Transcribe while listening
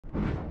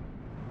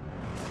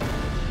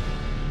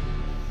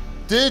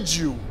Did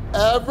you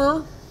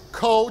ever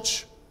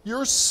coach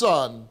your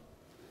son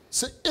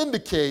to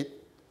indicate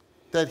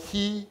that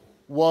he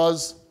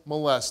was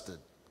molested?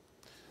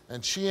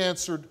 And she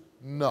answered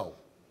no.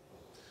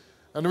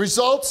 And the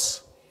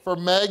results for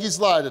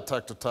Maggie's lie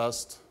detector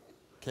test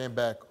came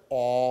back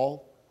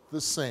all the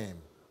same.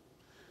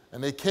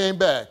 And they came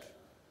back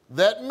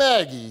that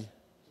Maggie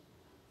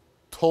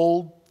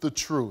told the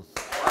truth.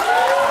 Now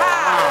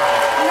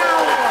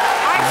what?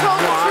 I told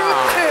the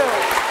truth too.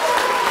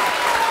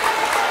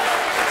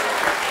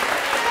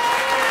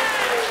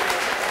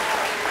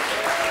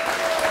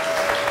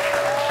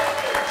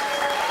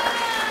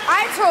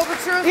 I told the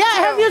truth Yeah,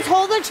 too. have you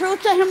told the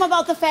truth to him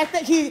about the fact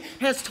that he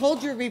has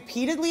told you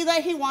repeatedly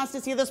that he wants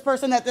to see this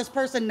person, that this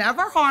person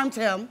never harmed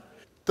him?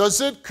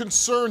 Does it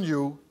concern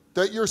you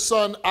that your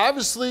son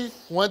obviously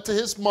went to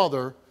his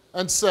mother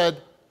and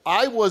said,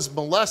 I was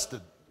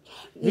molested?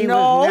 He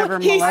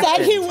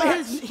said he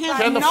was.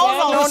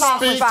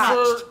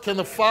 Can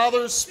the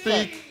father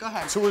speak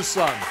to his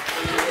son?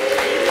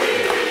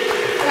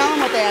 Tell him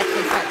what they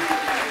actually said.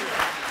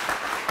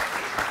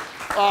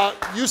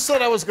 You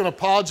said I was going to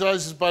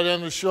apologize by the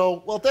end of the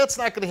show. Well, that's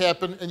not going to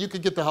happen, and you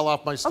can get the hell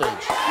off my stage. Okay.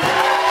 Can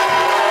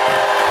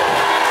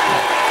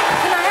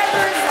I have the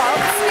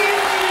results,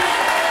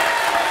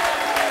 Steve?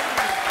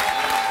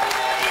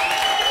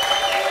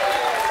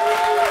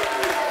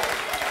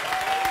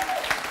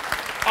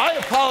 I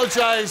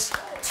apologize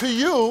to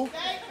you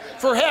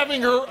for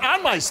having her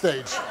on my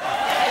stage.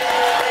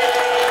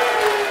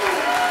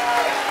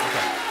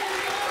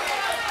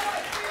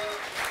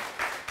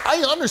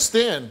 I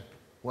understand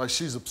why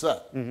she's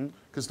upset.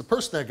 Because the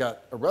person that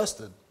got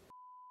arrested,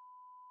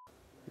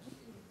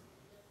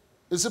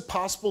 is it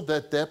possible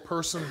that that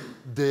person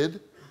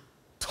did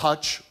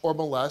touch or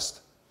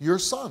molest your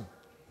son?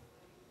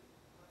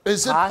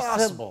 Is it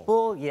possible?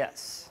 Possible,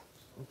 yes.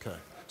 Okay.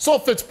 So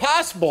if it's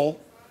possible,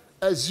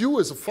 as you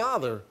as a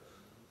father,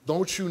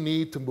 don't you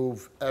need to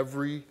move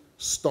every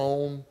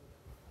stone,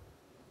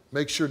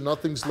 make sure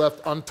nothing's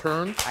left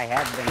unturned? I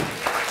have been.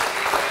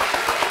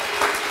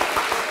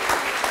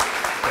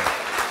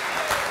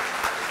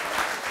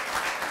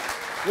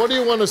 What do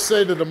you want to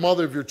say to the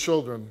mother of your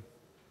children?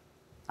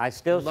 I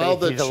still Now say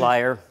that she's a she-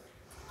 liar.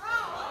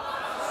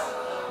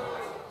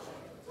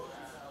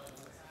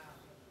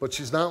 But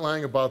she's not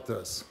lying about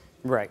this.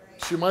 Right.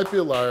 She might be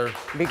a liar.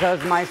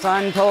 Because my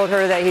son told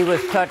her that he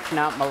was touched,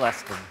 not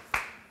molested.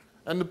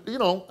 And you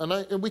know,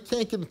 and we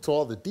can't get into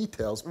all the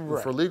details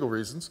Right. for legal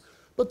reasons,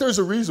 but there's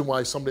a reason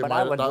why somebody But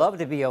might I would not. love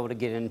to be able to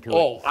get into it.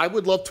 Oh, I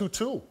would love to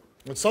too.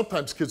 And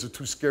sometimes kids are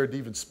too scared to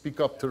even speak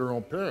up to their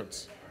own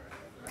parents.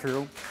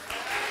 True.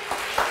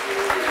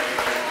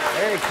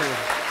 Very true.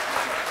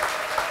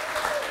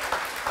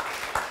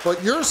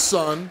 But your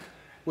son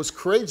was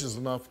courageous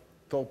enough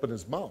to open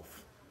his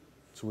mouth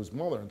to his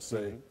mother and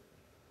say,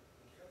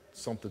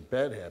 something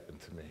bad happened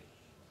to me.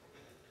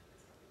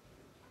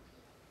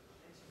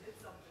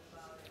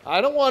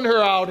 I don't want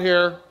her out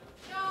here.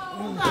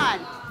 Hold on.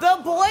 The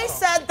boy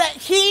said that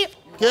he.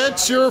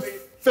 Get your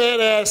fat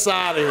ass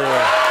out of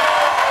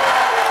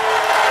here.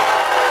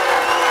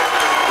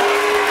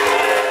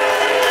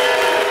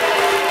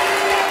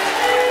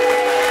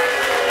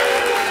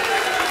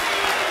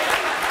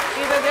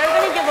 Either they're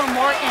going to give a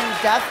more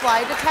in-depth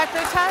lie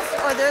detector test,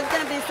 or there's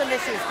going to be some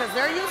issues because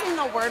they're using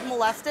the word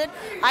molested.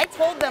 I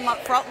told them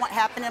up front what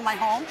happened in my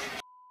home.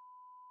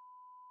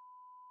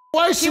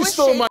 Why is she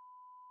still in my...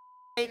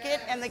 Naked,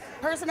 and the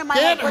person in my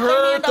Get home put their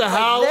her hand the up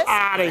hell like this,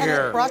 outta and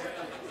here. it brushed-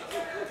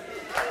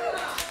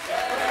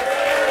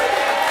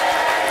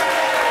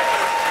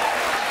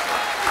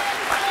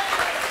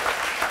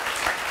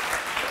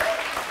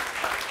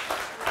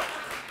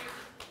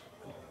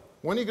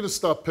 When are you going to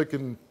stop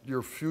picking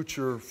your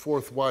future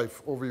fourth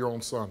wife over your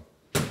own son?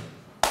 Today.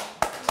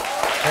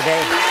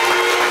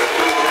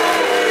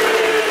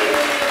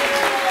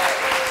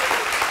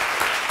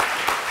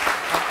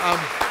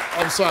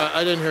 I'm sorry,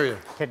 I didn't hear you.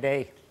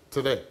 Today.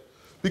 Today.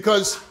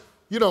 Because,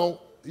 you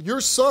know, your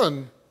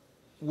son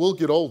will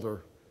get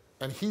older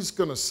and he's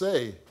going to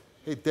say,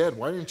 hey, Dad,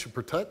 why didn't you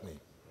protect me?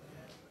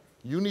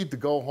 You need to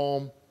go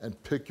home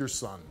and pick your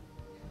son.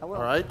 I will.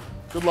 All right?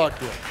 Good luck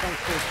to you. Thank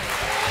you.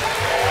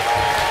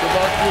 Good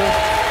luck to you.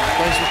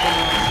 Thanks for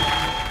coming in.